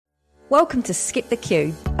Welcome to Skip the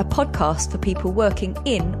Queue, a podcast for people working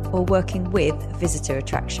in or working with visitor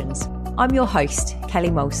attractions. I'm your host, Kelly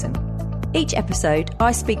Molson. Each episode,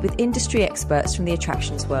 I speak with industry experts from the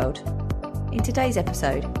attractions world. In today's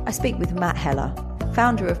episode, I speak with Matt Heller,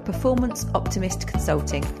 founder of Performance Optimist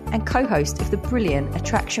Consulting and co-host of the brilliant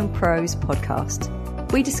Attraction Pros podcast.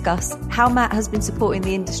 We discuss how Matt has been supporting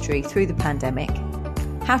the industry through the pandemic,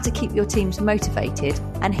 how to keep your teams motivated,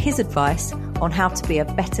 and his advice on how to be a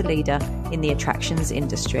better leader in the attractions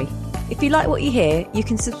industry. If you like what you hear, you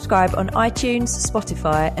can subscribe on iTunes,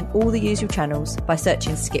 Spotify, and all the usual channels by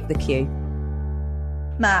searching Skip the Queue.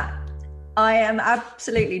 Matt, I am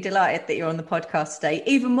absolutely delighted that you're on the podcast today,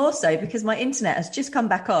 even more so because my internet has just come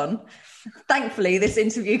back on. Thankfully, this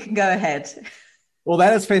interview can go ahead. Well,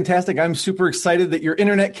 that is fantastic. I'm super excited that your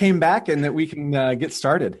internet came back and that we can get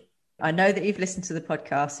started. I know that you've listened to the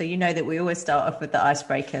podcast, so you know that we always start off with the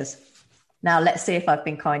icebreakers. Now, let's see if I've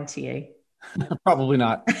been kind to you. Probably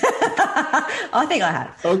not. I think I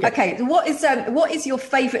have. Okay. What is your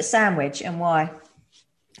favorite sandwich and why?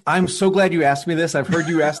 I'm so glad you asked me this. I've heard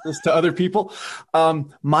you ask this to other people.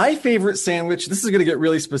 My favorite sandwich, this is going to get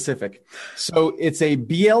really specific. So it's a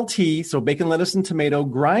BLT, so bacon, lettuce, and tomato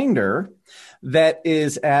grinder that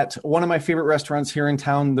is at one of my favorite restaurants here in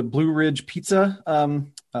town, the Blue Ridge Pizza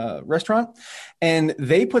restaurant. And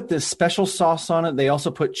they put this special sauce on it. They also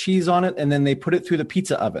put cheese on it, and then they put it through the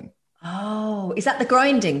pizza oven. Oh, is that the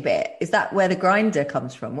grinding bit? Is that where the grinder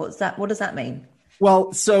comes from? What's that? What does that mean?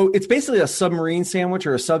 Well, so it's basically a submarine sandwich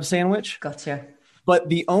or a sub sandwich. Gotcha. But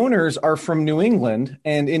the owners are from New England,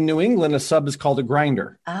 and in New England, a sub is called a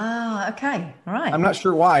grinder. Ah, okay. All right. I'm not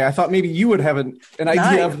sure why. I thought maybe you would have an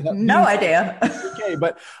idea of that. No idea. Okay,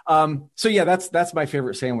 but so yeah, that's my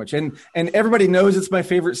favorite sandwich, and everybody knows it's my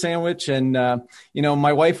favorite sandwich. And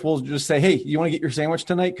my wife will just say, "Hey, you want to get your sandwich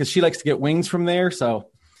tonight?" Because she likes to get wings from there. So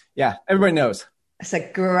yeah, everybody knows.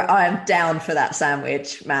 I am down for that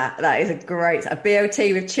sandwich, Matt. That is a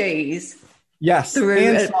BLT with cheese. Yes,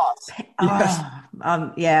 and sauce. Yes.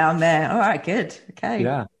 Yeah, I'm there. All right, good. Okay.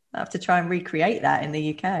 Yeah. I have to try and recreate that in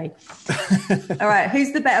the UK. All right,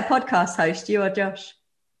 who's the better podcast host, you or Josh?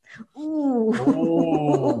 Ooh,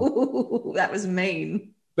 oh. That was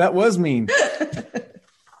mean. That was mean.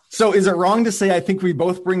 So is it wrong to say I think we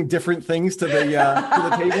both bring different things to the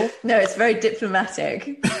table? No, it's very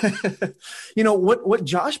diplomatic. What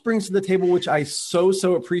Josh brings to the table, which I so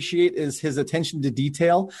appreciate, is his attention to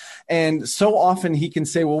detail. And so often he can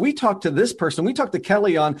say, well, we talked to this person. We talked to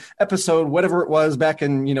Kelly on episode whatever it was back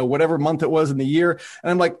in, whatever month it was in the year.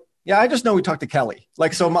 And I'm like, yeah, I just know we talked to Kelly.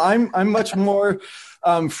 So I'm much more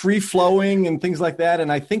free flowing and things like that.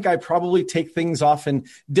 And I think I probably take things off in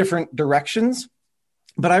different directions.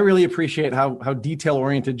 But I really appreciate how detail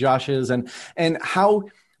oriented Josh is and how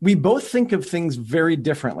we both think of things very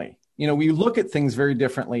differently. We look at things very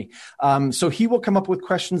differently. So he will come up with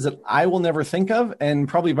questions that I will never think of, and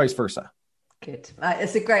probably vice versa. Good. It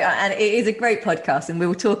is a great podcast, and we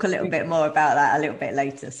will talk a little bit more about that a little bit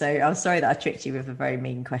later. So I'm sorry that I tricked you with a very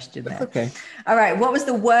mean question there. Okay. All right. What was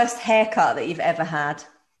the worst haircut that you've ever had?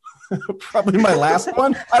 Probably my last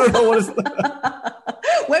one. I don't know what is that.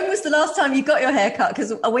 When was the last time you got your hair cut? Because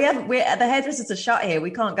the hairdressers are shut here.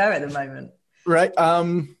 We can't go at the moment. Right.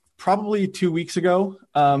 Probably 2 weeks ago.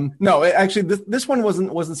 No, actually, this one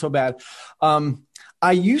wasn't so bad.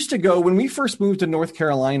 I used to go when we first moved to North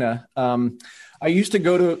Carolina. I used to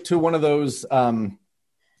go to one of those,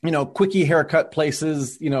 quickie haircut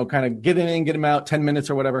places. Kind of get in, get them out, 10 minutes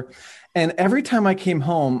or whatever. And every time I came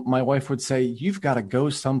home, my wife would say, "You've got to go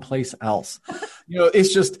someplace else."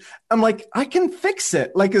 It's just, I'm like, I can fix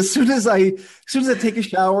it. Like as soon as I take a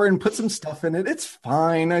shower and put some stuff in it, it's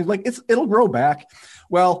fine. It'll grow back.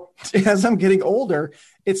 Well, as I'm getting older,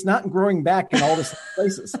 it's not growing back in all the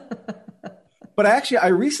places. But I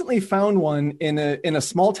recently found one in a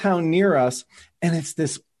small town near us, and it's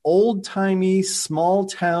this old-timey small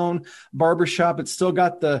town barbershop. It's still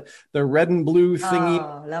got the red and blue thingy.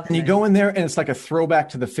 Oh, lovely. And you go in there and it's like a throwback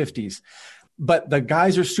to the 50s. But the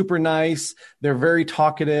guys are super nice. They're very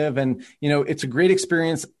talkative, and it's a great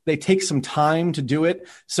experience. They take some time to do it.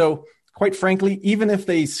 So quite frankly, even if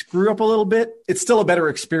they screw up a little bit, it's still a better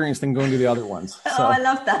experience than going to the other ones. So. Oh, I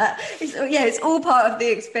love that. It's all part of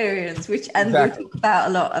the experience, and exactly. We'll talk about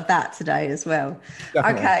a lot of that today as well.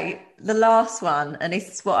 Definitely. Okay, the last one, and this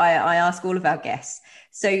is what I ask all of our guests.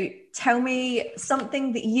 So tell me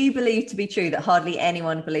something that you believe to be true that hardly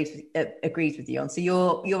anyone agrees with you on. So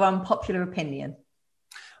your unpopular opinion.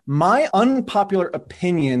 My unpopular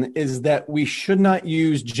opinion is that we should not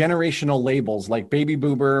use generational labels like baby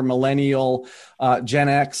boomer, millennial, Gen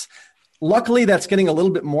X. Luckily, that's getting a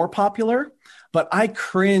little bit more popular. but I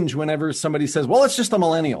cringe whenever somebody says, well, it's just the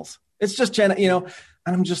millennials. It's just Gen,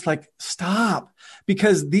 and I'm just like, stop,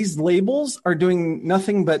 because these labels are doing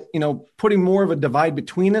nothing but, putting more of a divide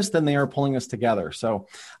between us than they are pulling us together. So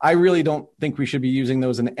I really don't think we should be using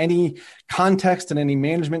those in any context, in any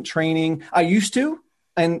management training. I used to,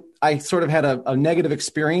 and I sort of had a negative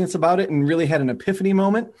experience about it and really had an epiphany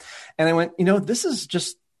moment. And I went, this is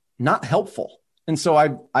just not helpful. And so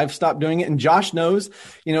I've stopped doing it. And Josh knows,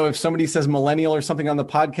 if somebody says millennial or something on the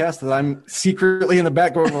podcast, that I'm secretly in the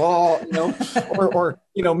back going, or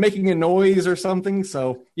making a noise or something.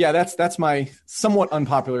 So yeah, that's my somewhat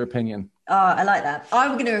unpopular opinion. Oh, I like that.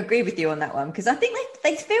 I'm going to agree with you on that one, because I think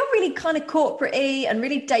they feel really kind of corporate-y and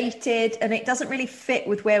really dated, and it doesn't really fit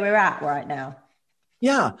with where we're at right now.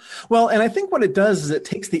 Yeah. Well, and I think what it does is it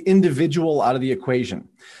takes the individual out of the equation.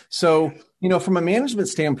 So, from a management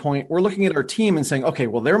standpoint, we're looking at our team and saying, okay,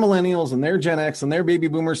 well, they're millennials and they're Gen X and they're baby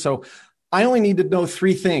boomers. So I only need to know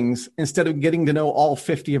 3 things instead of getting to know all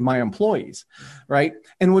 50 of my employees, right?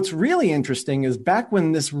 And what's really interesting is back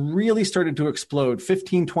when this really started to explode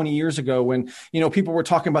 15, 20 years ago, when, people were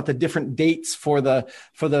talking about the different dates for the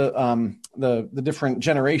different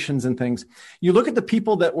generations and things. You look at the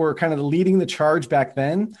people that were kind of leading the charge back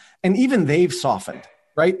then, and even they've softened,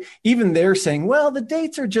 right? Even they're saying, well, the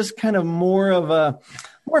dates are just kind of more of a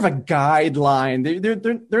guideline.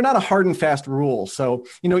 They're not a hard and fast rule. So,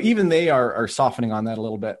 even they are softening on that a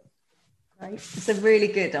little bit. Right. It's a really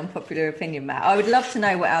good unpopular opinion, Matt. I would love to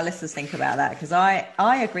know what our listeners think about that, because I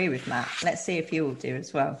agree with Matt. Let's see if you will do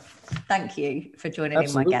as well. Thank you for joining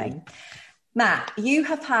Absolutely. in my game. Matt, you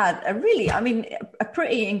have had a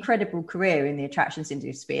pretty incredible career in the attractions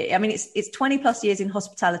industry. I mean, it's 20 plus years in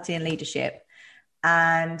hospitality and leadership.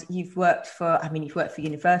 And you've worked for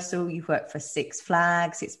Universal, you've worked for Six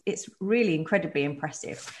Flags. It's really incredibly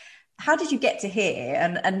impressive. How did you get to here?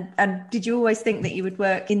 And did you always think that you would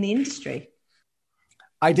work in the industry?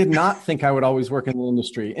 I did not think I would always work in the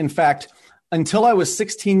industry. In fact, until I was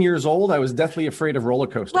 16 years old, I was deathly afraid of roller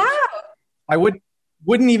coasters. Wow. I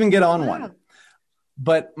wouldn't even get on one.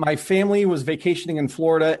 But my family was vacationing in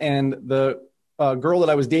Florida, and the girl that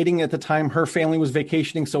I was dating at the time, her family was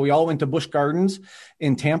vacationing. So we all went to Busch Gardens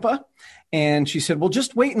in Tampa. And she said, well,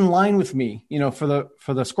 just wait in line with me, for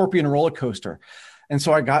the Scorpion roller coaster. And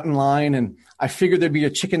so I got in line, and I figured there'd be a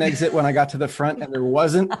chicken exit when I got to the front, and there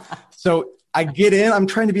wasn't. So I get in, I'm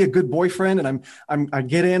trying to be a good boyfriend, and I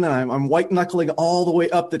get in, and I'm white knuckling all the way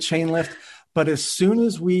up the chain lift. But as soon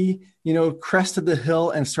as we, crested the hill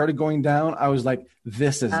and started going down, I was like,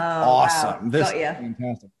 this is awesome. Wow. This is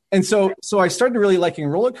fantastic. And so I started really liking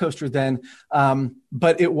roller coasters then,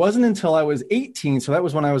 but it wasn't until I was 18. So that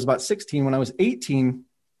was when I was about 16. When I was 18,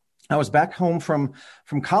 I was back home from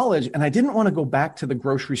college, and I didn't want to go back to the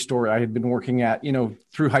grocery store I had been working at,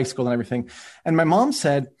 through high school and everything. And my mom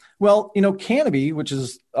said, well, Canopy, which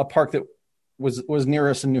is a park that was near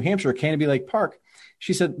us in New Hampshire, Canopy Lake Park.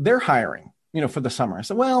 She said, they're hiring, for the summer. I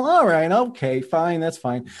said, well, all right, okay, fine. That's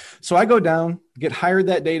fine. So I go down, get hired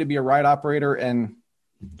that day to be a ride operator, and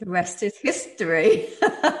the rest is history.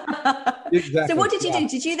 Exactly. So what did you do?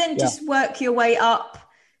 Did you then just work your way up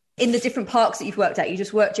in the different parks that you've worked at? You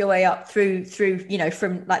just worked your way up through,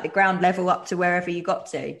 from like the ground level up to wherever you got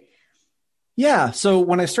to? Yeah. So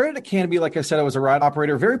when I started at Canopy, like I said, I was a ride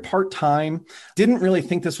operator, very part-time, didn't really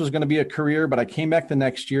think this was going to be a career, but I came back the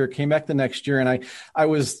next year, and I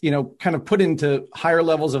was, kind of put into higher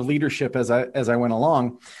levels of leadership as I went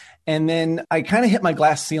along. And then I kind of hit my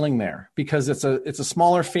glass ceiling there, because it's a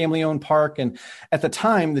smaller family-owned park. And at the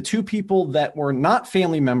time, the 2 people that were not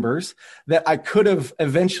family members that I could have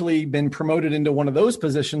eventually been promoted into one of those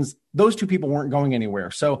positions, those 2 people weren't going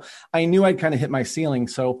anywhere. So I knew I'd kind of hit my ceiling.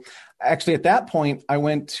 So actually at that point, I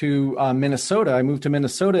went to Minnesota. I moved to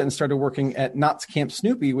Minnesota and started working at Knott's Camp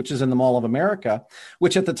Snoopy, which is in the Mall of America,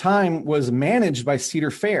 which at the time was managed by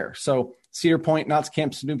Cedar Fair. So Cedar Point, Knott's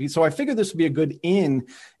Camp Snoopy. So I figured this would be a good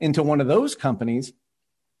into one of those companies.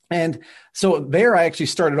 And so there I actually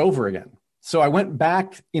started over again. So I went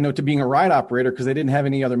back, to being a ride operator because they didn't have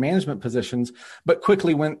any other management positions, but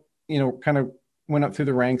quickly went, kind of went up through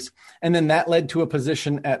the ranks. And then that led to a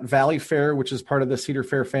position at Valley Fair, which is part of the Cedar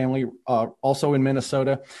Fair family, also in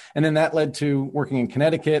Minnesota. And then that led to working in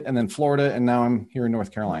Connecticut and then Florida. And now I'm here in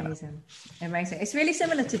North Carolina. Amazing. It's really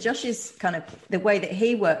similar to Josh's kind of the way that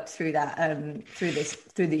he worked through that,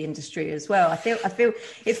 through the industry as well. I feel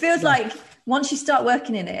it feels like once you start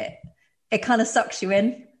working in it, it kind of sucks you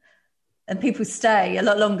in, and people stay a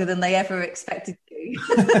lot longer than they ever expected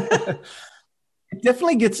to. It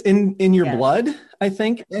definitely gets in your blood, I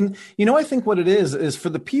think. And, I think what it is for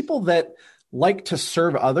the people that like to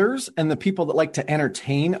serve others and the people that like to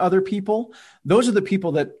entertain other people, those are the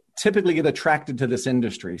people that typically get attracted to this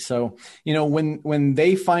industry. So, when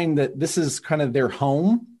they find that this is kind of their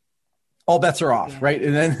home, all bets are off, right?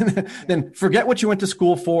 And then forget what you went to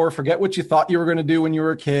school for, forget what you thought you were going to do when you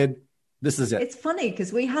were a kid. This is it. It's funny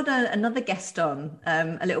because we had another guest on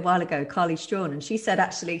a little while ago, Carly Strawn, and she said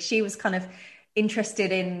actually she was kind of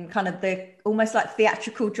interested in kind of the almost like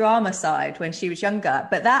theatrical drama side when she was younger,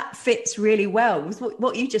 but that fits really well with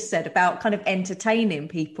what you just said about kind of entertaining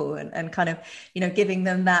people and kind of, giving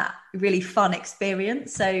them that really fun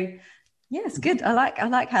experience. So yeah, it's good. I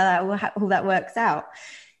like how all that works out.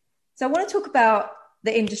 So I want to talk about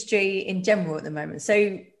the industry in general at the moment.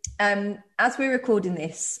 So as we're recording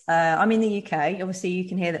this, I'm in the UK. Obviously, you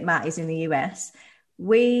can hear that Matt is in the US.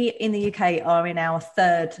 We in the UK are in our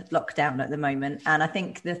third lockdown at the moment. And I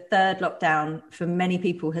think the third lockdown for many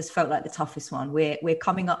people has felt like the toughest one. We're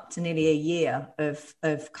coming up to nearly a year of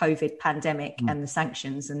COVID pandemic and the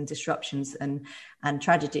sanctions and disruptions and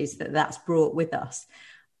tragedies that's brought with us.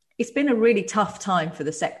 It's been a really tough time for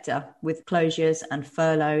the sector with closures and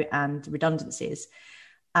furlough and redundancies.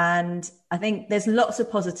 And I think there's lots of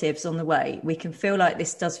positives on the way. We can feel like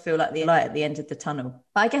this does feel like the light at the end of the tunnel.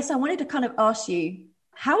 But I guess I wanted to kind of ask you,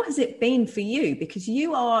 how has it been for you? Because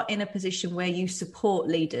you are in a position where you support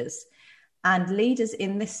leaders, and leaders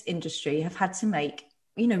in this industry have had to make,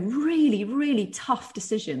 really, really tough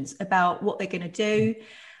decisions about what they're going to do.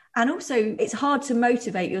 And also it's hard to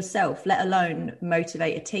motivate yourself, let alone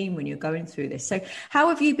motivate a team when you're going through this. So how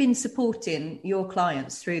have you been supporting your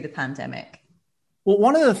clients through the pandemic? Well,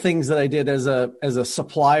 one of the things that I did as a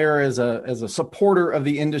supplier, as a supporter of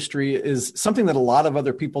the industry is something that a lot of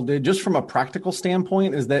other people did just from a practical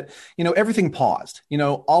standpoint is that, everything paused.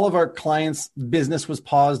 All of our clients' business was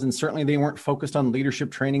paused, and certainly they weren't focused on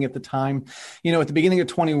leadership training at the time. At the beginning of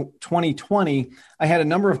 2020, I had a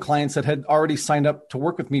number of clients that had already signed up to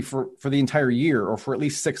work with me for the entire year or for at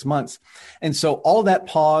least 6 months. And so all of that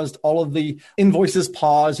paused, all of the invoices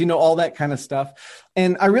paused, all that kind of stuff.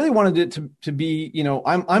 And I really wanted it to be,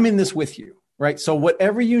 I'm in this with you, right? So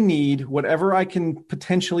whatever you need, whatever I can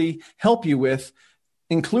potentially help you with,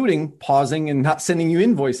 including pausing and not sending you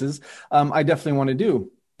invoices, I definitely want to do.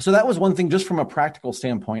 So that was one thing just from a practical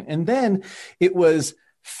standpoint. And then it was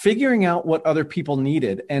figuring out what other people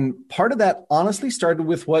needed. And part of that honestly started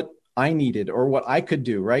with what I needed or what I could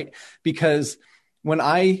do, right? Because when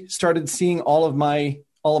I started seeing all of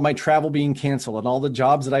my travel being canceled and all the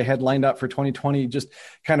jobs that I had lined up for 2020 just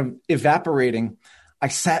kind of evaporating, I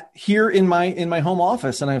sat here in my home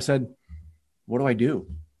office and I said, what do I do?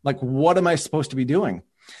 Like, what am I supposed to be doing?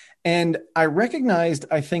 And I recognized,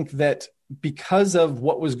 I think that because of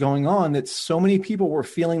what was going on, that so many people were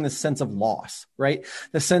feeling this sense of loss, right?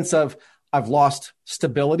 The sense of, I've lost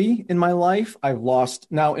stability in my life. I've lost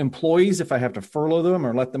now employees if I have to furlough them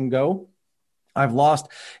or let them go. I've lost,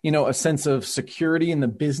 a sense of security in the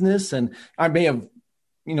business, and I may have,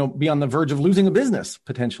 be on the verge of losing a business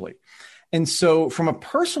potentially. And so from a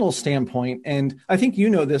personal standpoint, and I think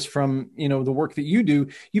this from, the work that you do,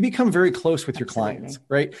 you become very close with your clients,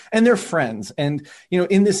 right? And they're friends. And,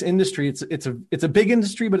 in this industry, it's a big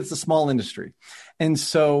industry, but it's a small industry. And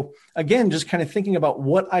so again, just kind of thinking about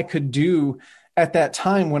what I could do at that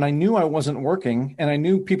time when I knew I wasn't working and I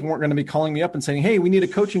knew people weren't going to be calling me up and saying, hey, we need a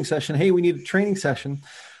coaching session. Hey, we need a training session.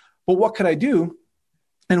 But what could I do?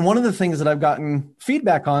 And one of the things that I've gotten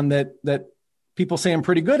feedback on that people say I'm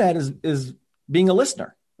pretty good at is being a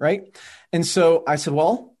listener, right? And so I said,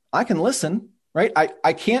 well, I can listen, right?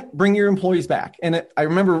 I can't bring your employees back. And I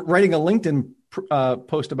remember writing a LinkedIn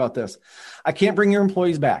post about this. I can't bring your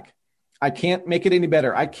employees back. I can't make it any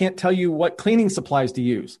better. I can't tell you what cleaning supplies to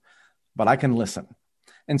use, but I can listen.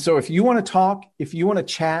 And so if you want to talk, if you want to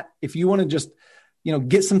chat, if you want to just,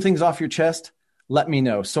 get some things off your chest, let me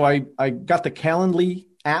know. So I got the Calendly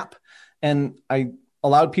app and I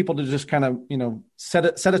allowed people to just kind of, set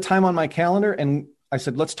a time on my calendar. And I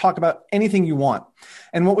said, let's talk about anything you want.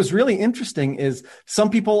 And what was really interesting is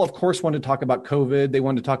some people, of course, wanted to talk about COVID. They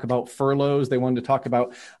wanted to talk about furloughs. They wanted to talk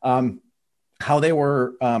about how they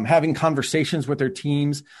were having conversations with their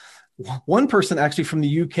teams. One person actually from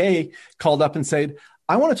the UK called up and said,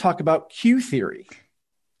 I want to talk about queue theory.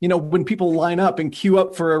 When people line up and queue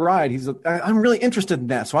up for a ride, he's like, I'm really interested in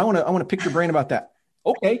that. So I want to pick your brain about that.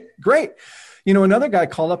 Okay, great. Another guy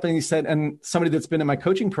called up and he said, and somebody that's been in my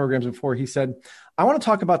coaching programs before, he said, I want to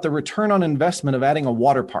talk about the return on investment of adding a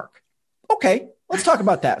water park. Okay, let's talk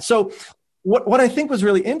about that. So what I think was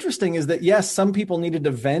really interesting is that, yes, some people needed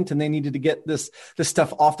to vent and they needed to get this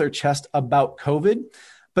stuff off their chest about COVID,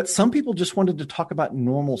 but some people just wanted to talk about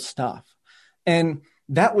normal stuff. And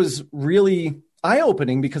that was really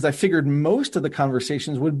eye-opening because I figured most of the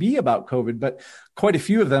conversations would be about COVID, but quite a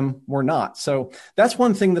few of them were not. So that's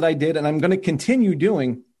one thing that I did, and I'm going to continue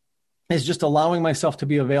doing, is just allowing myself to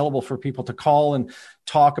be available for people to call and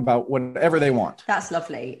talk about whatever they want. That's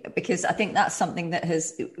lovely, because I think that's something that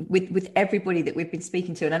has, with everybody that we've been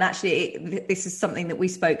speaking to, and actually this is something that we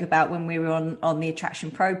spoke about when we were on the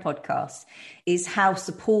Attraction Pro podcast, is how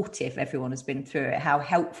supportive everyone has been through it, how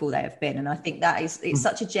helpful they have been. And I think that it's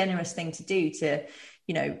such a generous thing to do, to,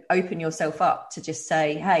 you know, open yourself up to just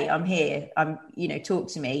say, hey, I'm here, talk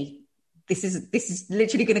to me. This is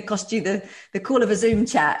literally going to cost you the call of a Zoom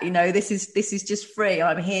chat. You know, this is just free.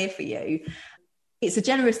 I'm here for you. It's a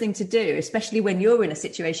generous thing to do, especially when you're in a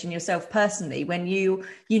situation yourself personally, when you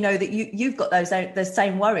know that you've got those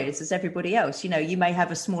same worries as everybody else. You know, you may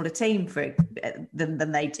have a smaller team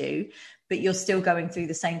than they do, but you're still going through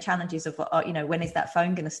the same challenges of, when is that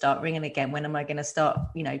phone going to start ringing again? When am I going to start,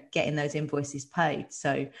 getting those invoices paid?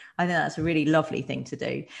 So I think that's a really lovely thing to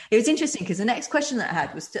do. It was interesting because the next question that I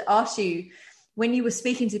had was to ask you, when you were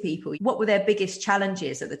speaking to people, what were their biggest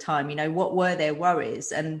challenges at the time? You know, what were their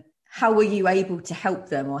worries, and how were you able to help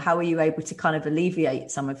them, or how were you able to kind of alleviate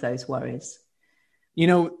some of those worries? You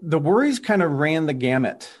know, the worries kind of ran the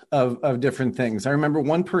gamut of different things. I remember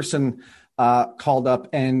one person called up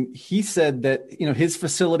and he said that, his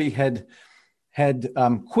facility had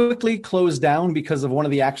quickly closed down because of one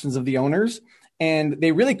of the actions of the owners, and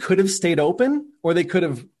they really could have stayed open, or they could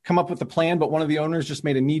have come up with a plan, but one of the owners just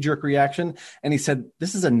made a knee-jerk reaction. And he said,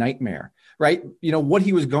 this is a nightmare, right? What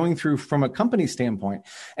he was going through from a company standpoint.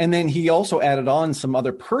 And then he also added on some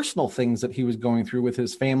other personal things that he was going through with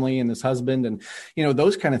his family and his husband and,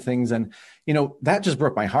 those kind of things. And, that just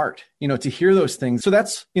broke my heart, to hear those things. So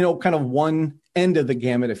that's, kind of one end of the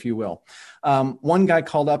gamut, if you will. One guy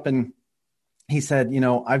called up and he said,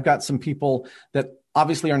 I've got some people that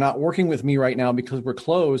obviously are not working with me right now because we're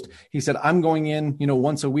closed. He said, I'm going in,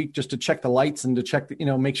 once a week just to check the lights and to check,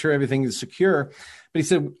 make sure everything is secure. But he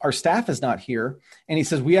said, our staff is not here. And he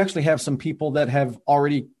says, we actually have some people that have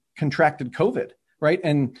already contracted COVID, right?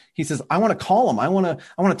 And he says, I want to call them. I want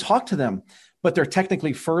to talk to them, but they're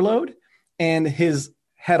technically furloughed. And his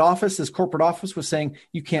head office, his corporate office was saying,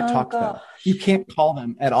 you can't talk to them. You can't call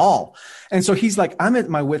them at all. And so he's like, I'm at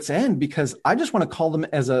my wit's end because I just want to call them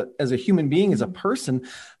as a human being, as a person.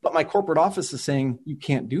 But my corporate office is saying, you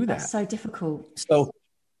can't do that. That's so difficult. So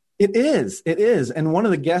it is. And one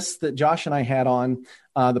of the guests that Josh and I had on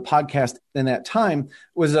the podcast in that time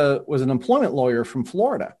was an employment lawyer from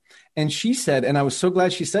Florida. And she said, and I was so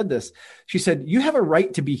glad she said this, she said, you have a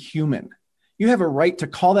right to be human. You have a right to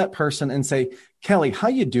call that person and say, Kelly, how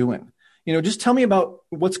you doing? Just tell me about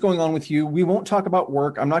what's going on with you. We won't talk about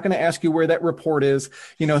work. I'm not going to ask you where that report is,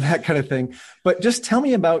 that kind of thing. But just tell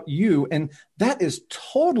me about you. And that is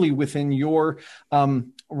totally within your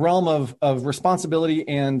realm of responsibility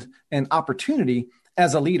and opportunity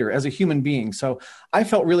as a leader, as a human being. So I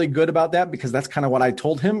felt really good about that because that's kind of what I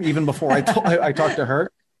told him even before I talked to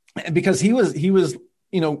her, because he was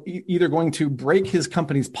either going to break his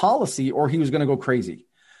company's policy or he was going to go crazy.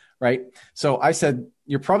 Right. So I said,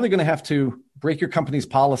 you're probably going to have to break your company's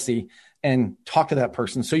policy and talk to that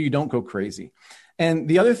person so you don't go crazy. And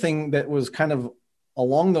the other thing that was kind of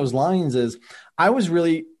along those lines is I was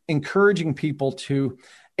really encouraging people to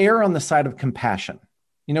err on the side of compassion.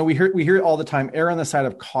 We hear it all the time, err on the side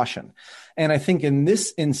of caution. And I think in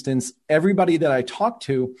this instance, everybody that I talked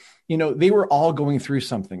to, they were all going through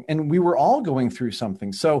something and we were all going through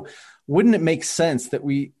something. So wouldn't it make sense that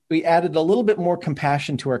we added a little bit more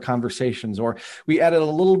compassion to our conversations, or we added a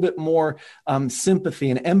little bit more sympathy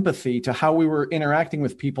and empathy to how we were interacting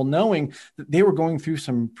with people, knowing that they were going through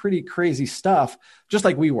some pretty crazy stuff, just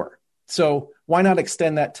like we were. So why not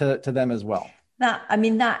extend that to them as well?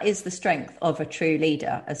 That is the strength of a true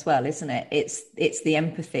leader as well, isn't it? It's the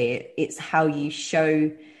empathy. It's how you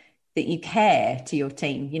show that you care to your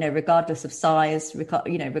team, regardless of size,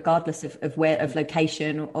 regardless of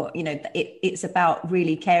location, or, it's about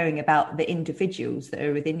really caring about the individuals that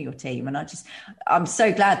are within your team. And I'm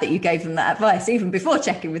so glad that you gave them that advice, even before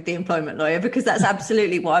checking with the employment lawyer, because that's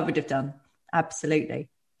absolutely what I would have done. Absolutely.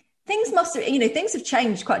 Things have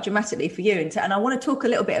changed quite dramatically for you. And I want to talk a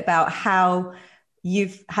little bit about how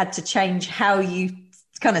you've had to change how you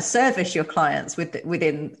kind of service your clients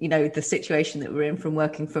within the situation that we're in, from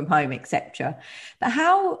working from home, etc. But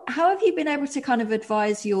how have you been able to kind of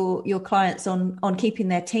advise your clients on keeping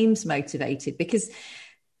their teams motivated? Because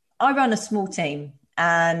I run a small team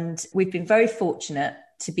and we've been very fortunate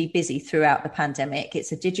to be busy throughout the pandemic.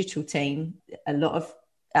 It's a digital team. A lot of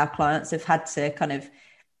our clients have had to kind of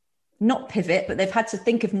not pivot, but they've had to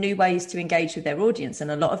think of new ways to engage with their audience. And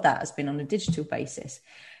a lot of that has been on a digital basis.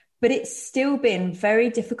 But it's still been very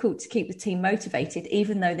difficult to keep the team motivated,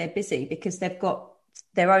 even though they're busy, because they've got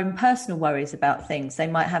their own personal worries about things. They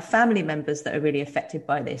might have family members that are really affected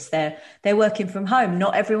by this. They're working from home.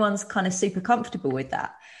 Not everyone's kind of super comfortable with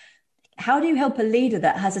that. How do you help a leader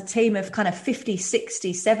that has a team of kind of 50,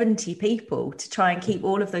 60, 70 people to try and keep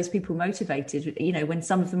all of those people motivated, you know, when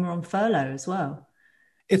some of them are on furlough as well?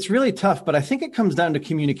 It's really tough, but I think it comes down to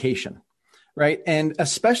communication, right? And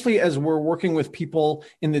especially as we're working with people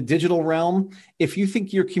in the digital realm, if you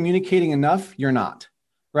think you're communicating enough, you're not,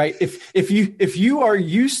 right? If you are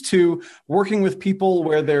used to working with people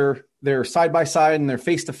where they're side by side and they're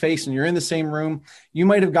face to face and you're in the same room, you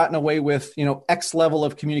might have gotten away with, you know, X level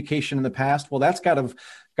of communication in the past. Well, that's got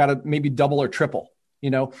to maybe double or triple. You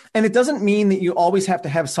know, and it doesn't mean that you always have to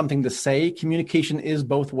have something to say. Communication is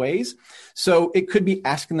both ways. So it could be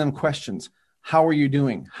asking them questions. How are you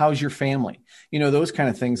doing? How's your family? You know, those kind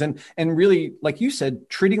of things. And really, like you said,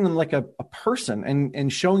 treating them like a person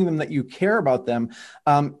and showing them that you care about them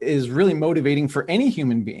is really motivating for any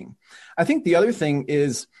human being. I think the other thing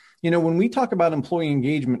is, you know, when we talk about employee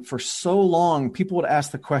engagement for so long, people would ask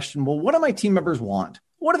the question, well, what do my team members want?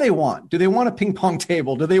 What do they want? Do they want a ping pong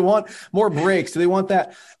table? Do they want more breaks? Do they want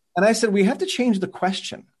that? And I said, we have to change the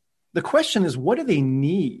question. The question is, what do they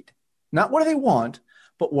need? Not what do they want,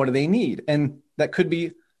 but what do they need? And that could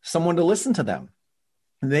be someone to listen to them.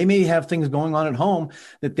 They may have things going on at home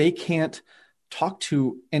that they can't talk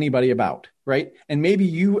to anybody about, right? And maybe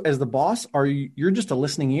you as the boss you're just a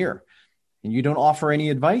listening ear and you don't offer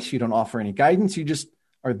any advice. You don't offer any guidance. You just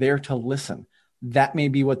are there to listen. That may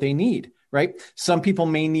be what they need. Right? Some people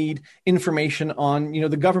may need information on, you know,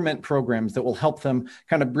 the government programs that will help them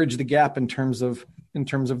kind of bridge the gap in terms of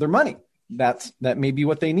their money. That may be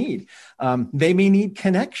what they need. They may need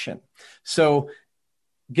connection. So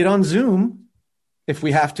get on Zoom if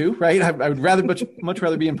we have to, right? I would rather much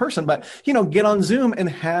rather be in person, but, you know, get on Zoom and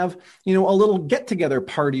have, you know, a little get together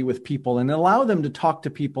party with people and allow them to talk to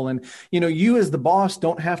people. And, you know, you as the boss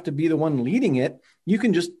don't have to be the one leading it. You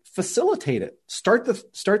can just facilitate it, start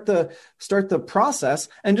the process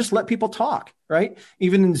and just let people talk, right?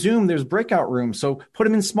 Even in Zoom, there's breakout rooms. So put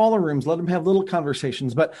them in smaller rooms, let them have little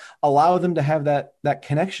conversations, but allow them to have that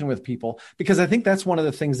connection with people, because I think that's one of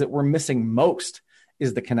the things that we're missing most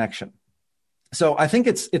is the connection. So I think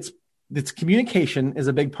it's communication is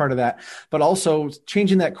a big part of that, but also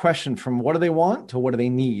changing that question from what do they want to what do they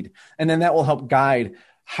need? And then that will help guide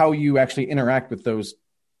how you actually interact with those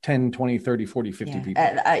 10, 20, 30, 40, 50 people.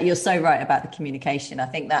 You're so right about the communication. I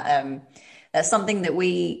think that that's something that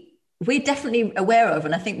we're definitely aware of.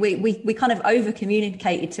 And I think we kind of over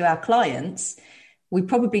communicated to our clients. We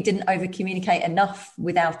probably didn't over communicate enough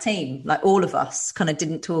with our team. Like all of us kind of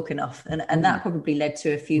didn't talk enough. And that probably led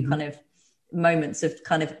to a few kind of moments of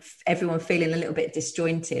kind of everyone feeling a little bit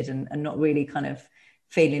disjointed and not really kind of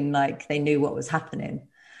feeling like they knew what was happening.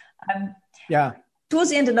 Towards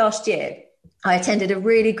the end of last year, I attended a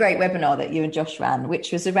really great webinar that you and Josh ran,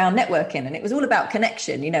 which was around networking. And it was all about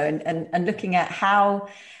connection, you know, and looking at how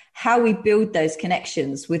we build those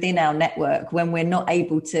connections within our network when we're not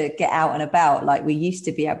able to get out and about like we used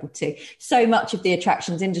to be able to. So much of the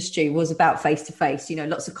attractions industry was about face-to-face, you know,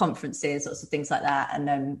 lots of conferences, lots of things like that.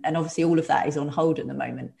 And obviously all of that is on hold at the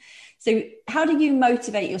moment. So how do you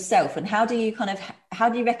motivate yourself, and how do you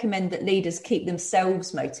recommend that leaders keep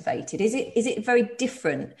themselves motivated? Is it very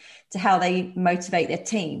different to how they motivate their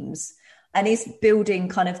teams? And is building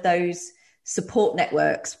kind of those support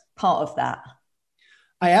networks part of that?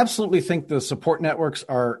 I absolutely think the support networks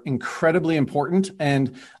are incredibly important.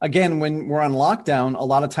 And again, when we're on lockdown, a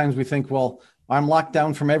lot of times we think, well, I'm locked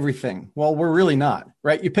down from everything. Well, we're really not,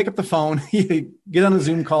 right? You pick up the phone, you get on a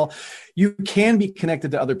Zoom call, you can be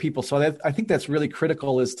connected to other people. So I think that's really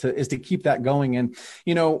critical is to keep that going. And,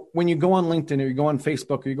 you know, when you go on LinkedIn or you go on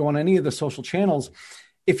Facebook or you go on any of the social channels,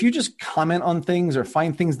 if you just comment on things or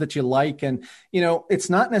find things that you like, and, you know, it's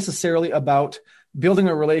not necessarily about building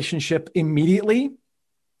a relationship immediately,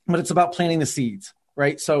 but it's about planting the seeds.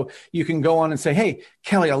 Right. So you can go on and say, hey,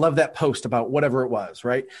 Kelly, I love that post about whatever it was.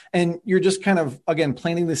 Right. And you're just kind of, again,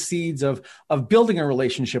 planting the seeds of building a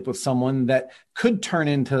relationship with someone that could turn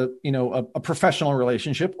into, you know, a professional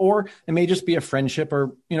relationship, or it may just be a friendship,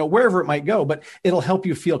 or, you know, wherever it might go, but it'll help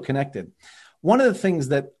you feel connected. One of the things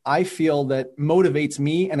that I feel that motivates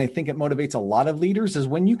me, and I think it motivates a lot of leaders, is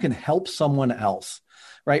when you can help someone else,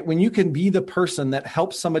 right? When you can be the person that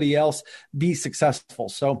helps somebody else be successful.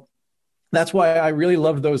 So That's why I really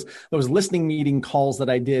loved those listening meeting calls that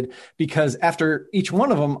I did, because after each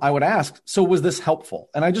one of them, I would ask, so was this helpful?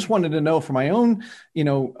 And I just wanted to know for my own,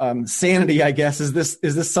 sanity, I guess, is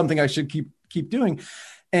this something I should keep doing?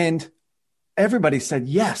 And everybody said,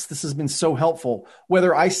 yes, this has been so helpful.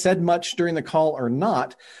 Whether I said much during the call or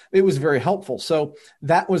not, it was very helpful. So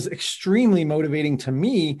that was extremely motivating to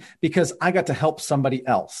me because I got to help somebody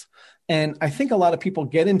else. And I think a lot of people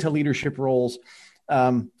get into leadership roles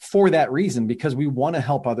for that reason, because we want to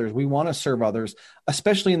help others. We want to serve others,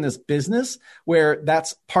 especially in this business where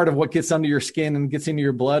that's part of what gets under your skin and gets into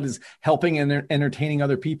your blood is helping and entertaining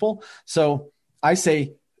other people. So I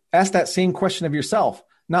say, ask that same question of yourself,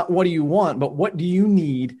 not what do you want, but what do you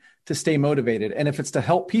need to stay motivated? And if it's to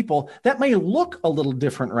help people, that may look a little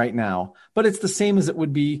different right now, but it's the same as it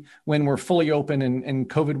would be when we're fully open and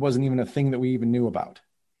COVID wasn't even a thing that we even knew about.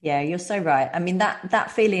 Yeah, you're so right. I mean, that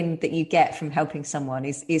feeling that you get from helping someone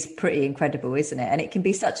is pretty incredible, isn't it? And it can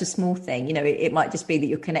be such a small thing. It might just be that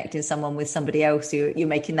you're connecting someone with somebody else, you're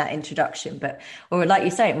making that introduction. Or like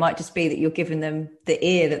you say, it might just be that you're giving them the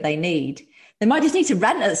ear that they need. They might just need to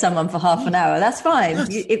rant at someone for half an hour. That's fine. Yes.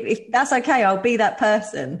 If that's okay, I'll be that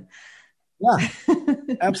person. Yeah,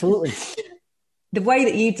 absolutely. The way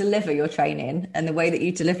that you deliver your training and the way that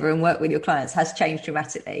you deliver and work with your clients has changed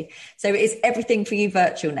dramatically. So it's everything for you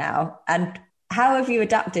virtual now. And how have you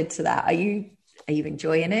adapted to that? Are you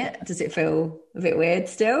enjoying it? Does it feel a bit weird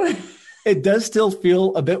still? It does still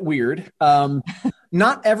feel a bit weird.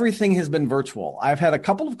 Not everything has been virtual. I've had a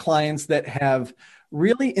couple of clients that have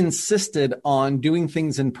really insisted on doing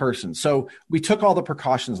things in person. So we took all the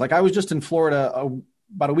precautions. Like I was just in Florida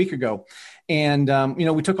about a week ago. And,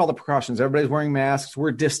 we took all the precautions. Everybody's wearing masks.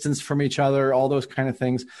 We're distanced from each other, all those kind of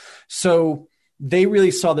things. So they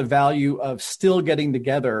really saw the value of still getting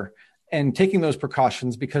together and taking those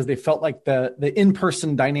precautions because they felt like the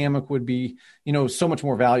in-person dynamic would be, so much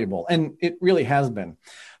more valuable. And it really has been.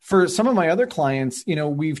 For some of my other clients,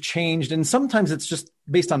 we've changed, and sometimes it's just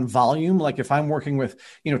based on volume. Like if I'm working with,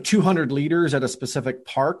 200 leaders at a specific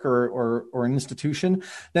park or an institution,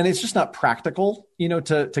 then it's just not practical,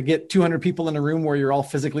 to get 200 people in a room where you're all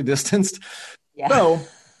physically distanced. Yeah. So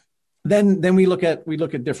then we look at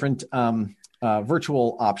different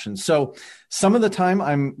virtual options. So some of the time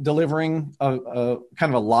I'm delivering a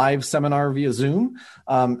kind of a live seminar via Zoom.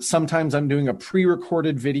 Sometimes I'm doing a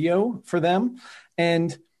pre-recorded video for them.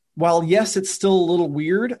 And while, yes, it's still a little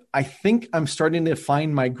weird, I think I'm starting to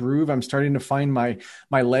find my groove. I'm starting to find my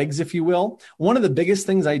legs, if you will. One of the biggest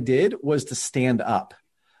things I did was to stand up.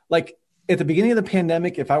 Like at the beginning of the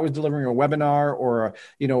pandemic, if I was delivering a webinar or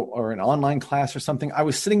an online class or something, I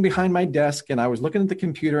was sitting behind my desk and I was looking at the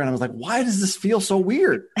computer and I was like, why does this feel so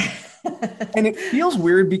weird? And it feels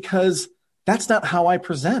weird because that's not how I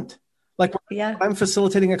present. Like when I'm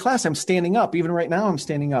facilitating a class, I'm standing up. Even right now, I'm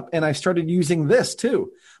standing up. And I started using this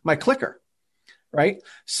too, my clicker, right?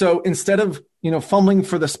 So instead of, fumbling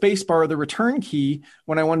for the space bar or the return key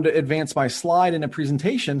when I wanted to advance my slide in a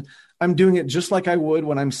presentation, I'm doing it just like I would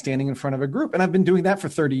when I'm standing in front of a group. And I've been doing that for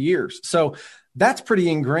 30 years. So that's pretty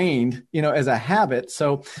ingrained, as a habit.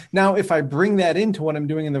 So now if I bring that into what I'm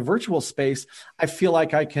doing in the virtual space, I feel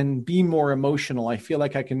like I can be more emotional. I feel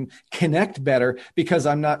like I can connect better because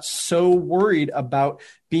I'm not so worried about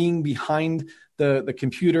being behind the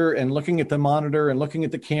computer and looking at the monitor and looking at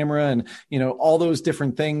the camera and, all those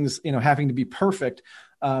different things, having to be perfect.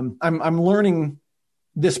 I'm learning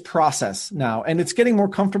this process now and it's getting more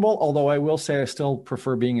comfortable. Although I will say I still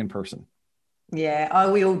prefer being in person. Yeah,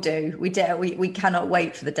 we all do. We cannot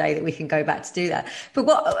wait for the day that we can go back to do that.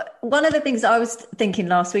 But one of the things I was thinking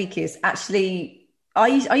last week is actually I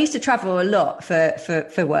used to travel a lot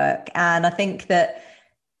for work, and I think that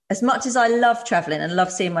as much as I love traveling and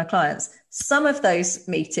love seeing my clients, some of those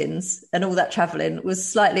meetings and all that traveling was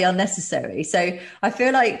slightly unnecessary. So I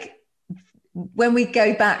feel like when we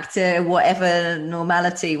go back to whatever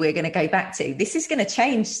normality we're going to go back to, this is going to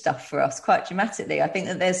change stuff for us quite dramatically. I think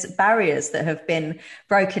that there's barriers that have been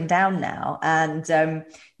broken down now. And,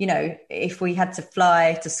 if we had to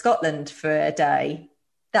fly to Scotland for a day,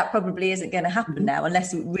 that probably isn't going to happen now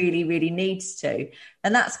unless it really, really needs to.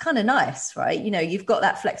 And that's kind of nice, right? You've got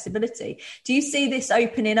that flexibility. Do you see this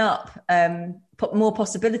opening up more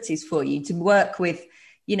possibilities for you to work with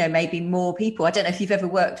maybe more people? I don't know if you've ever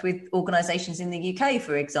worked with organizations in the UK,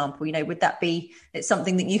 for example, would that be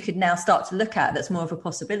something that you could now start to look at that's more of a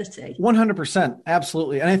possibility? 100%.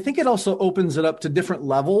 Absolutely. And I think it also opens it up to different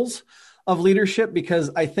levels of leadership because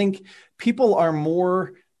I think people are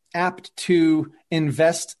more apt to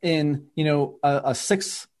invest in, a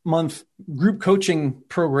 6 month group coaching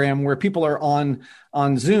program where people are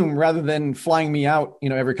on Zoom rather than flying me out,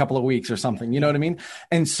 every couple of weeks or something, you know what I mean?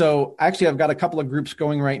 And so actually I've got a couple of groups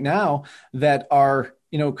going right now that are,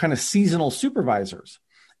 kind of seasonal supervisors.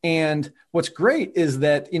 And what's great is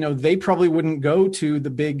that, they probably wouldn't go to the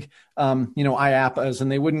big, IAPAs,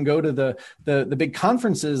 and they wouldn't go to the big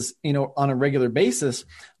conferences, on a regular basis.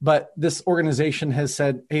 But this organization has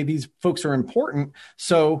said, hey, these folks are important.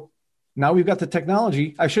 So now we've got the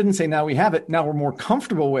technology. I shouldn't say now we have it. Now we're more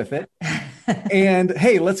comfortable with it. And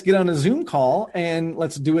hey, let's get on a Zoom call and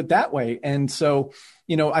let's do it that way. And so,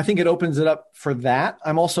 I think it opens it up for that.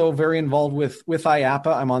 I'm also very involved with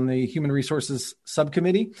IAPA. I'm on the Human Resources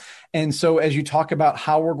Subcommittee. And so as you talk about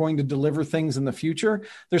how we're going to deliver things in the future,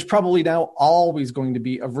 there's probably now always going to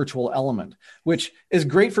be a virtual element, which is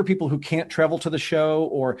great for people who can't travel to the show,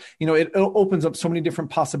 or, it opens up so many different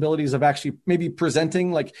possibilities of actually maybe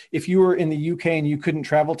presenting. Like if you were in the UK and you couldn't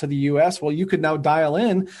travel to the US, well, you could now dial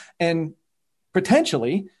in and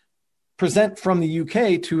potentially present from the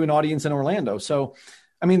UK to an audience in Orlando. So,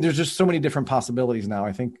 there's just so many different possibilities now.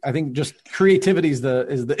 I think just creativity is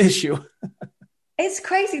the issue. It's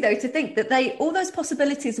crazy though to think that all those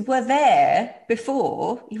possibilities were there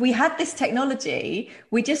before. We had this technology,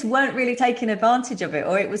 we just weren't really taking advantage of it,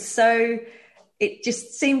 or it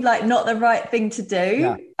just seemed like not the right thing to do.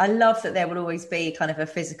 Yeah. I love that there will always be kind of a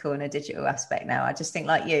physical and a digital aspect now. I just think,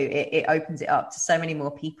 like you, it opens it up to so many more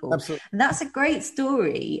people. Absolutely. And that's a great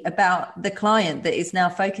story about the client that is now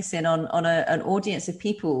focusing on an audience of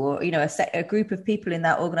people, or, a group of people in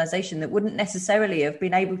that organization that wouldn't necessarily have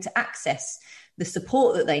been able to access the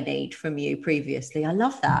support that they need from you previously. I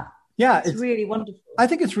love that. Yeah, it's really wonderful. I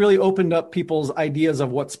think it's really opened up people's ideas of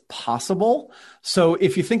what's possible. So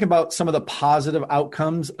if you think about some of the positive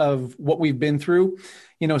outcomes of what we've been through,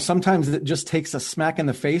 sometimes it just takes a smack in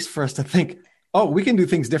the face for us to think, oh, we can do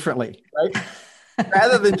things differently, right?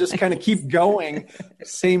 Rather than just kind of keep going the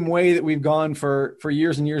same way that we've gone for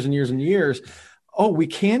years and years and years and years. Oh, we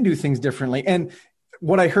can do things differently. And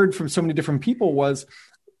what I heard from so many different people was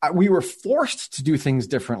we were forced to do things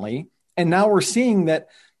differently. And now we're seeing that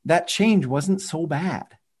change wasn't so bad.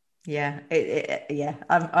 Yeah.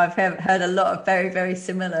 I've heard a lot of very, very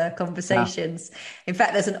similar conversations. Yeah. In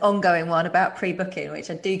fact, there's an ongoing one about pre-booking, which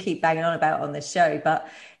I do keep banging on about on this show, but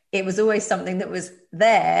it was always something that was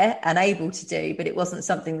there and able to do, but it wasn't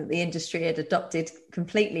something that the industry had adopted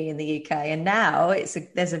completely in the UK. And now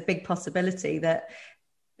there's a big possibility that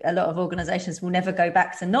a lot of organizations will never go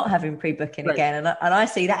back to not having pre-booking right. again. And I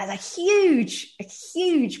see that as a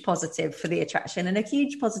huge positive for the attraction, and a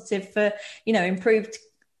huge positive for, improved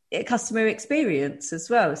customer experience as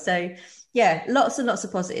well. So yeah, lots and lots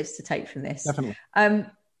of positives to take from this. Definitely. I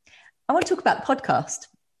want to talk about the podcast.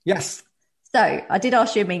 Yes. So I did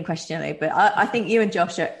ask you a mean question, but I think you and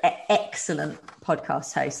Josh are excellent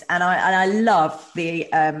podcast hosts. And I love the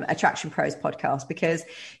Attraction Pros podcast, because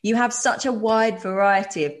you have such a wide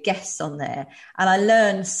variety of guests on there. And I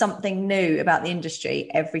learn something new about the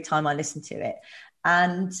industry every time I listen to it.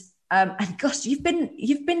 And gosh, you've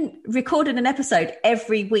been recording an episode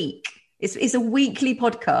every week. It's a weekly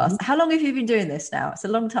podcast. How long have you been doing this now? It's a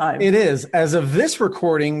long time. It is. As of this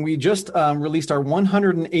recording, we just released our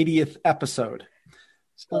 180th episode.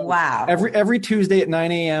 So wow. Every Tuesday at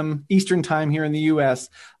 9 a.m. Eastern time here in the US,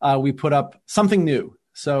 we put up something new.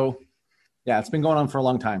 So yeah, it's been going on for a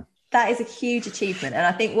long time. That is a huge achievement. And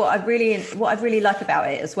I think what I really like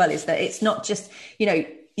about it as well is that it's not just, you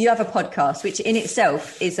have a podcast, which in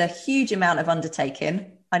itself is a huge amount of undertaking.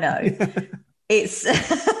 I know.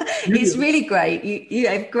 It's really great. You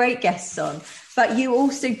have great guests on, but you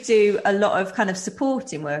also do a lot of kind of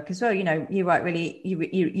supporting work as well. You write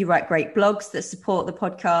you write great blogs that support the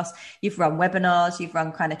podcast. You've run webinars, you've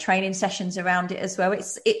run kind of training sessions around it as well.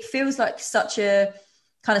 It feels like such a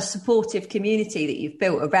kind of supportive community that you've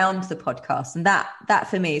built around the podcast. And that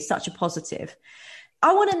for me is such a positive.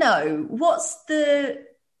 I want to know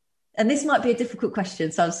and this might be a difficult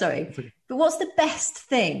question, so I'm sorry, okay. But what's the best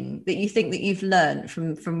thing that you think that you've learned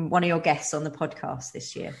from one of your guests on the podcast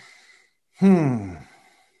this year?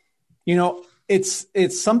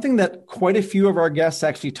 It's something that quite a few of our guests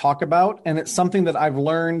actually talk about, and it's something that I've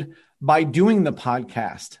learned by doing the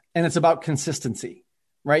podcast, and it's about consistency,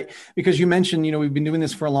 right? Because you mentioned, we've been doing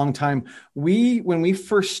this for a long time. When we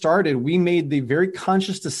first started, we made the very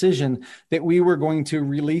conscious decision that we were going to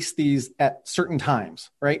release these at certain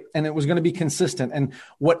times, right? And it was going to be consistent, and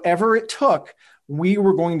whatever it took, we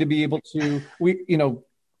were going to be able to,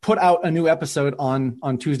 put out a new episode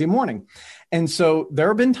on Tuesday morning. And so there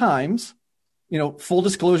have been times, full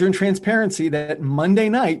disclosure and transparency, that Monday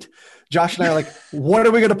night, Josh and I are like, what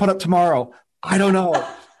are we going to put up tomorrow? I don't know.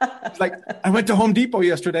 It's like, I went to Home Depot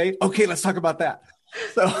yesterday. Okay, let's talk about that.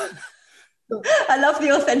 So I love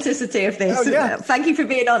the authenticity of this. Oh, yeah. Thank you for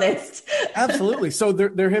being honest. Absolutely. So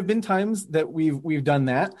there have been times that we've done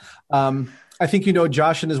that. I think,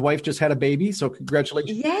 Josh and his wife just had a baby. So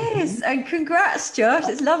congratulations. Yes. And congrats, Josh.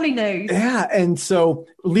 It's lovely news. Yeah. And so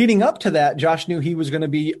leading up to that, Josh knew he was going to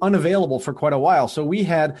be unavailable for quite a while. So we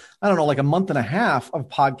had, I don't know, like a month and a half of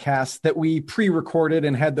podcasts that we pre-recorded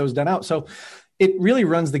and had those done out. So it really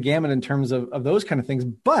runs the gamut in terms of those kind of things.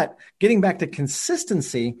 But getting back to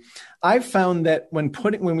consistency, I've found that when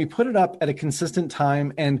we put it up at a consistent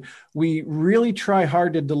time and we really try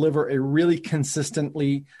hard to deliver a really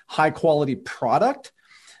consistently high quality product,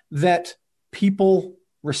 that people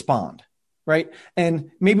respond, right? And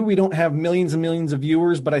maybe we don't have millions and millions of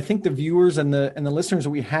viewers, but I think the viewers and the listeners that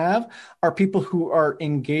we have are people who are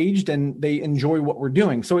engaged and they enjoy what we're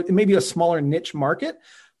doing. So it may be a smaller niche market,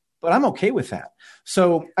 but I'm okay with that.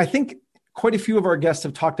 So I think quite a few of our guests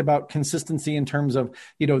have talked about consistency in terms of,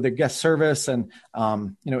 their guest service and,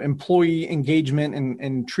 employee engagement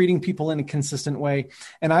and treating people in a consistent way.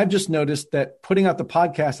 And I've just noticed that putting out the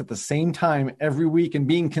podcast at the same time every week and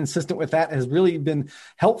being consistent with that has really been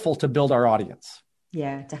helpful to build our audience.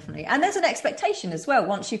 Yeah, definitely. And there's an expectation as well.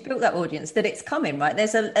 Once you've built that audience, that it's coming, right?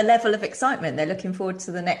 There's a level of excitement. They're looking forward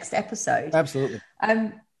to the next episode. Absolutely.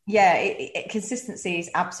 Yeah, consistency is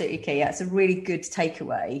absolutely key. That's a really good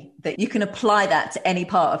takeaway, that you can apply that to any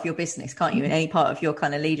part of your business, can't you? In any part of your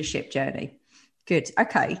kind of leadership journey. Good.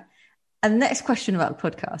 Okay. And the next question about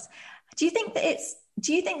the podcast. Do you think that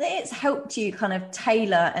it's helped you kind of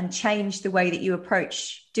tailor and change the way that you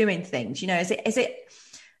approach doing things? Is it,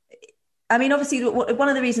 I mean, obviously one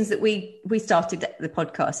of the reasons that we started the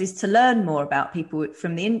podcast is to learn more about people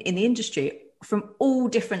in the industry, from all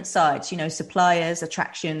different sides, suppliers,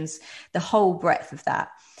 attractions, the whole breadth of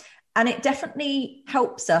that. And it definitely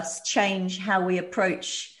helps us change how we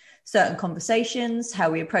approach certain conversations,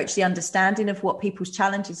 how we approach the understanding of what people's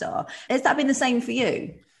challenges are. Has that been the same for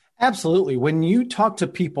you? Absolutely. When you talk to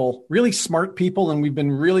people, really smart people, and we've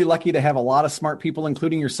been really lucky to have a lot of smart people,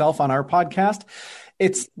 including yourself, on our podcast,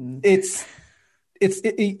 you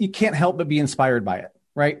can't help but be inspired by it.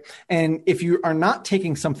 Right. And if you are not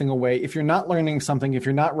taking something away, if you're not learning something, if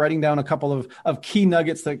you're not writing down a couple of key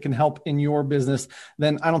nuggets that can help in your business,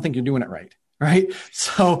 then I don't think you're doing it right. Right.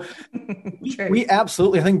 So we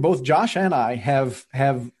absolutely, I think both Josh and I have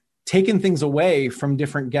taken things away from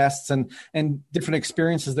different guests and different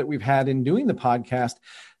experiences that we've had in doing the podcast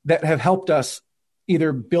that have helped us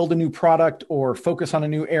either build a new product or focus on a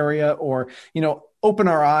new area or, open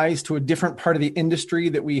our eyes to a different part of the industry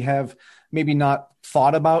that we have maybe not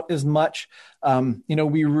thought about as much.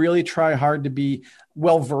 We really try hard to be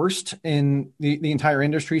well-versed in the entire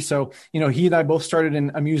industry. So, he and I both started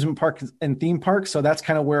in amusement parks and theme parks. So that's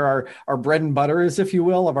kind of where our bread and butter is, if you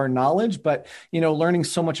will, of our knowledge. But, learning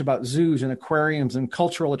so much about zoos and aquariums and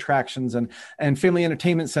cultural attractions and family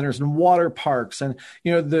entertainment centers and water parks. And,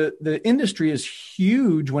 the industry is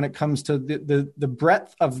huge when it comes to the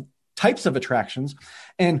breadth of types of attractions,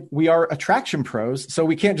 and we are attraction pros, so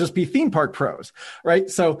we can't just be theme park pros, right?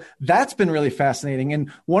 So that's been really fascinating.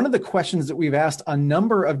 And one of the questions that we've asked a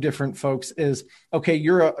number of different folks is, okay,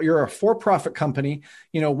 you're a for-profit company,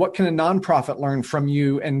 what can a nonprofit learn from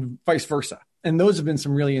you, and vice versa? And those have been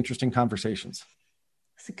some really interesting conversations.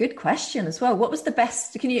 That's a good question as well. What was the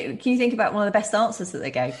best? Can you think about one of the best answers that they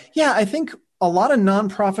gave? Yeah, I think a lot of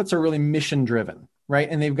nonprofits are really mission driven. Right.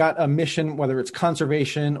 And they've got a mission, whether it's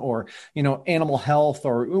conservation or, animal health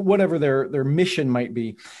or whatever their mission might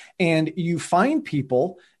be. And you find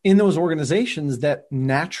people in those organizations that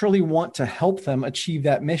naturally want to help them achieve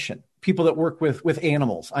that mission. People that work with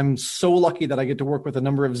animals. I'm so lucky that I get to work with a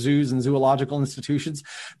number of zoos and zoological institutions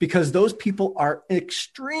because those people are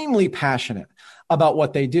extremely passionate about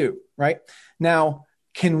what they do. Right now,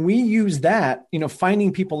 can we use that,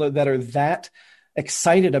 finding people that are that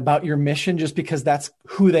excited about your mission just because that's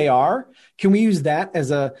who they are? Can we use that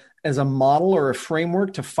as a model or a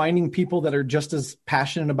framework to finding people that are just as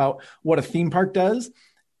passionate about what a theme park does?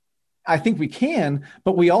 I think we can,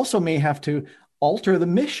 but we also may have to alter the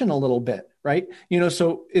mission a little bit, right?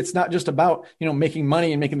 So it's not just about, making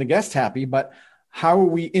money and making the guests happy, but how are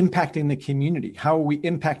we impacting the community? How are we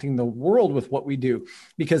impacting the world with what we do?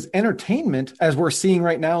 Because entertainment, as we're seeing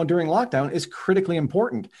right now during lockdown, is critically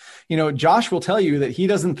important. Josh will tell you that he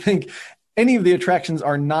doesn't think any of the attractions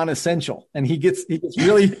are non-essential, and he gets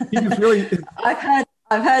really.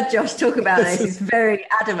 I've heard Josh talk about this. He's very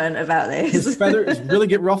adamant about this. His feathers really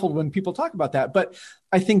get ruffled when people talk about that. But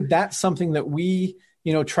I think that's something that we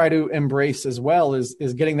try to embrace as well is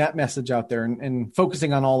getting that message out there and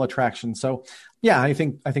focusing on all attraction. So yeah, I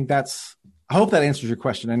think I hope that answers your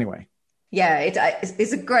question anyway. Yeah,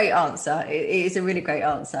 it's a great answer. It is a really great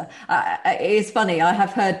answer. It is funny. I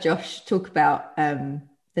have heard Josh talk about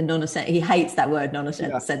the non-essential. He hates that word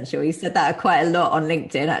non-essential. Yeah. He said that quite a lot on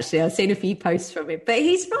LinkedIn, actually. I've seen a few posts from him, but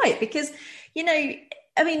he's right, because,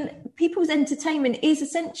 people's entertainment is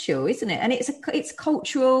essential, isn't it? And it's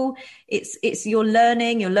cultural. It's you're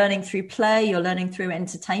learning through play, you're learning through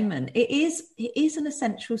entertainment. It is an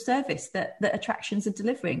essential service that attractions are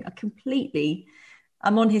delivering.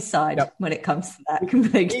 I'm on his side when it comes to that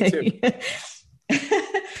completely.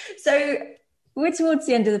 So we're towards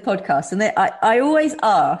the end of the podcast, and I always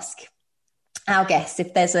ask our guests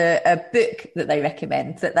if there's a book that they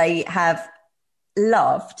recommend that they have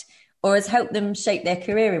loved or has helped them shape their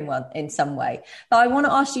career in some way. But I want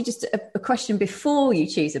to ask you just a question before you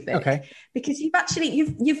choose a book, okay? Because you've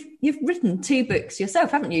written 2 books yourself,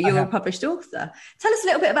 haven't you? You're a published author. Tell us a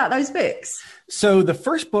little bit about those books. So the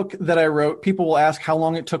first book that I wrote, people will ask how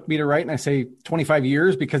long it took me to write, and I say 25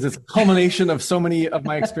 years because it's a culmination of so many of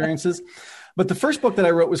my experiences. But the first book that I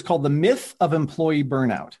wrote was called The Myth of Employee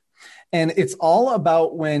Burnout. And it's all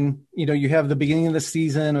about when, you have the beginning of the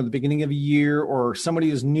season or the beginning of a year, or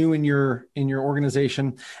somebody is new in your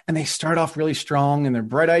organization, and they start off really strong and they're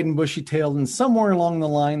bright-eyed and bushy-tailed, and somewhere along the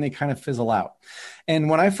line, they kind of fizzle out. And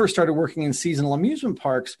when I first started working in seasonal amusement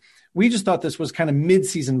parks, we just thought this was kind of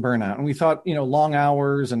mid-season burnout. And we thought, long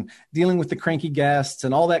hours and dealing with the cranky guests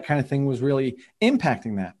and all that kind of thing was really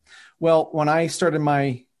impacting that. Well, when I started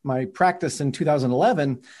my practice in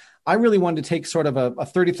 2011, I really wanted to take sort of a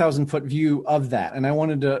 30,000 foot view of that. And I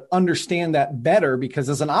wanted to understand that better, because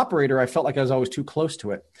as an operator, I felt like I was always too close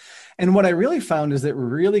to it. And what I really found is that it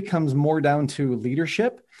really comes more down to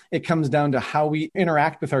leadership. It comes down to how we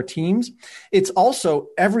interact with our teams. It's also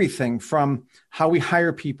everything from how we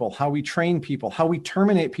hire people, how we train people, how we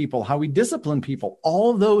terminate people, how we discipline people.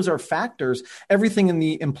 All of those are factors, everything in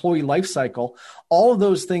the employee life cycle. All of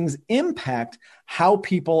those things impact how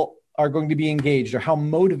people are going to be engaged or how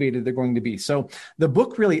motivated they're going to be. So the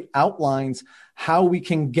book really outlines how we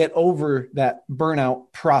can get over that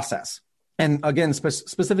burnout process. And again,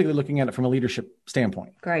 specifically looking at it from a leadership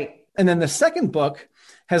standpoint. Great. And then the second book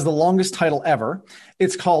has the longest title ever.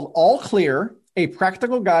 It's called All Clear, A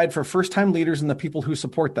Practical Guide for First-Time Leaders and the People Who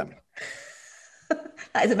Support Them.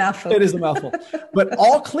 That is a mouthful. It is a mouthful. But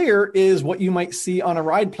all clear is what you might see on a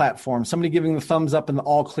ride platform, somebody giving the thumbs up and the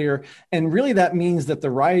all clear. And really that means that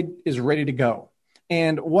the ride is ready to go.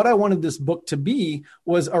 And what I wanted this book to be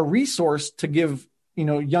was a resource to give,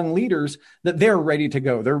 young leaders that they're ready to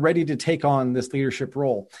go. They're ready to take on this leadership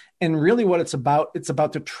role. And really what it's about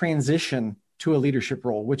the transition to a leadership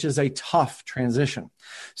role, which is a tough transition.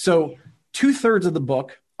 So 2/3 of the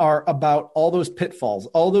book are about all those pitfalls,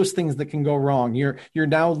 all those things that can go wrong. You're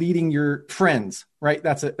now leading your friends, right?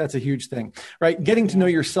 That's a huge thing, right? Getting to know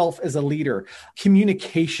yourself as a leader,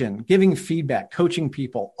 communication, giving feedback, coaching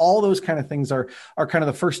people, all those kind of things are kind of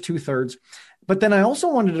the first 2/3. But then I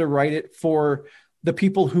also wanted to write it for the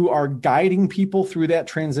people who are guiding people through that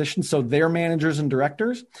transition. So they're managers and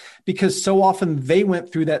directors, because so often they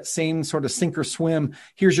went through that same sort of sink or swim.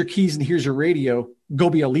 Here's your keys and here's your radio.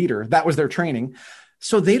 Go be a leader. That was their training.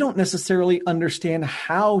 So they don't necessarily understand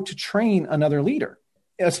how to train another leader,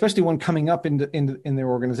 especially when coming up in their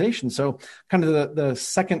organization. So kind of the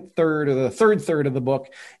second third or the third of the book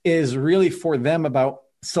is really for them about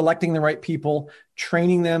selecting the right people,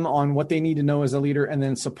 training them on what they need to know as a leader, and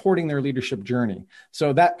then supporting their leadership journey.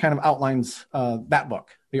 So that kind of outlines that book,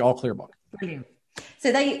 the All Clear book. Brilliant.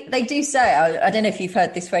 So they do say, I don't know if you've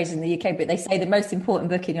heard this phrase in the UK, but they say the most important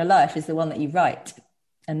book in your life is the one that you write,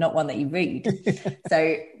 and not one that you read.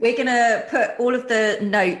 So we're going to put all of the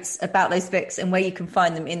notes about those books and where you can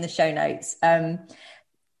find them in the show notes.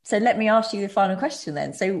 So let me ask you the final question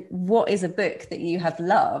then. So what is a book that you have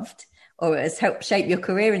loved or has helped shape your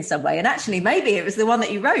career in some way? And actually, maybe it was the one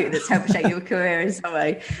that you wrote that's helped shape your career in some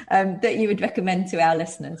way, that you would recommend to our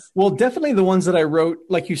listeners. Well, definitely the ones that I wrote,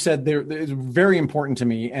 like you said, they're very important to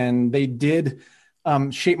me, and they did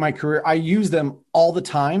shape my career. I use them all the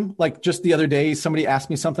time. Like just the other day, somebody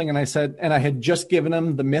asked me something and I had just given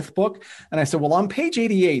them the Myth book. And I said, well, on page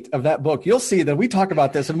 88 of that book, you'll see that we talk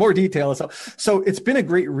about this in more detail. So it's been a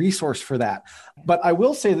great resource for that. But I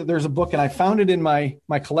will say that there's a book, and I found it in my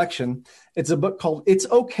collection. It's a book called It's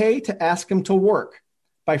Okay to Ask Him to Work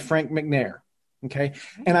by Frank McNair. Okay.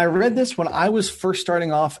 And I read this when I was first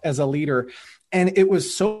starting off as a leader, and it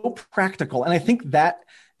was so practical. And I think that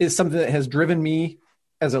is something that has driven me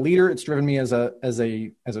as a leader. It's driven me as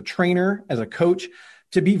a trainer, as a coach,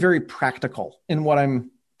 to be very practical in what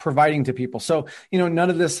I'm providing to people. So, none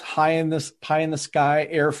of this pie in the sky,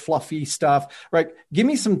 air fluffy stuff, right? Give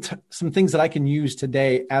me some things that I can use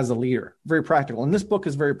today as a leader. Very practical. And this book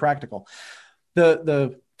is very practical.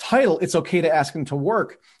 The title, It's Okay to Ask Them to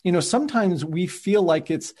Work. Sometimes we feel like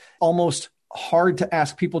it's almost hard to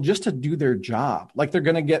ask people just to do their job. Like they're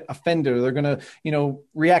going to get offended or they're going to,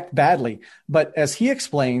 react badly. But as he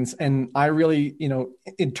explains, and I really,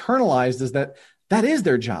 internalized, is that is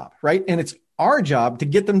their job, right? And it's our job to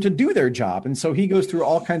get them to do their job. And so he goes through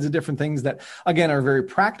all kinds of different things that, again, are very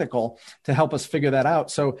practical to help us figure that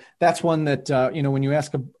out. So that's one that, when you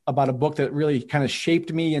ask about a book that really kind of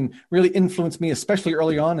shaped me and really influenced me, especially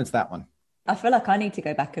early on, it's that one. I feel like I need to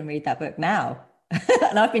go back and read that book now.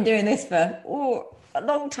 And I've been doing this for a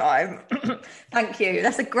long time. Thank you.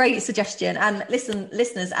 That's a great suggestion. And listen,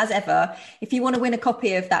 listeners, as ever, if you want to win a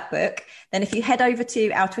copy of that book, then if you head over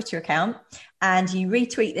to our Twitter account and you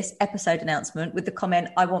retweet this episode announcement with the comment,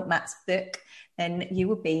 I want Matt's book, then you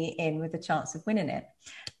will be in with a chance of winning it.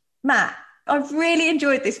 Matt, I've really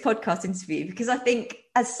enjoyed this podcast interview because I think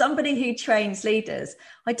as somebody who trains leaders,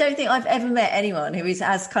 I don't think I've ever met anyone who is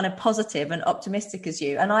as kind of positive and optimistic as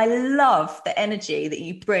you. And I love the energy that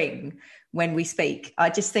you bring when we speak. I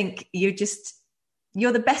just think you're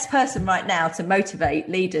the best person right now to motivate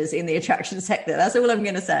leaders in the attraction sector. That's all I'm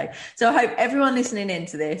going to say. So I hope everyone listening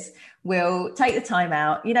into this will take the time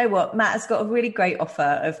out. You know what? Matt has got a really great offer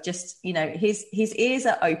of just, his ears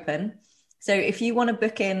are open. So if you want to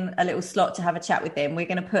book in a little slot to have a chat with him, we're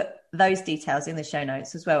going to put those details in the show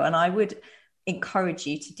notes as well. And I would encourage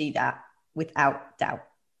you to do that without doubt.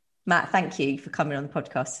 Matt, thank you for coming on the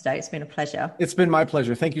podcast today. It's been a pleasure. It's been my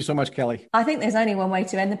pleasure. Thank you so much, Kelly. I think there's only one way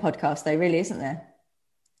to end the podcast, though, really, isn't there?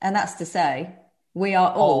 And that's to say, we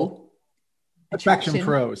are all attraction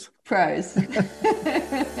pros.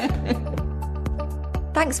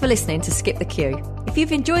 Thanks for listening to Skip the Queue. If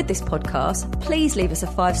you've enjoyed this podcast, please leave us a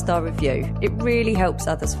 5-star review. It really helps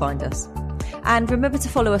others find us. And remember to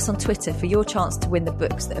follow us on Twitter for your chance to win the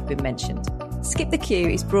books that have been mentioned. Skip the Queue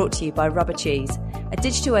is brought to you by Rubber Cheese, a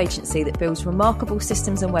digital agency that builds remarkable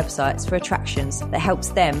systems and websites for attractions that helps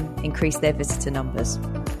them increase their visitor numbers.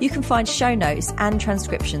 You can find show notes and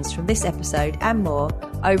transcriptions from this episode and more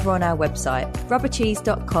over on our website,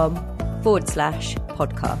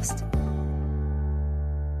 rubbercheese.com/podcast.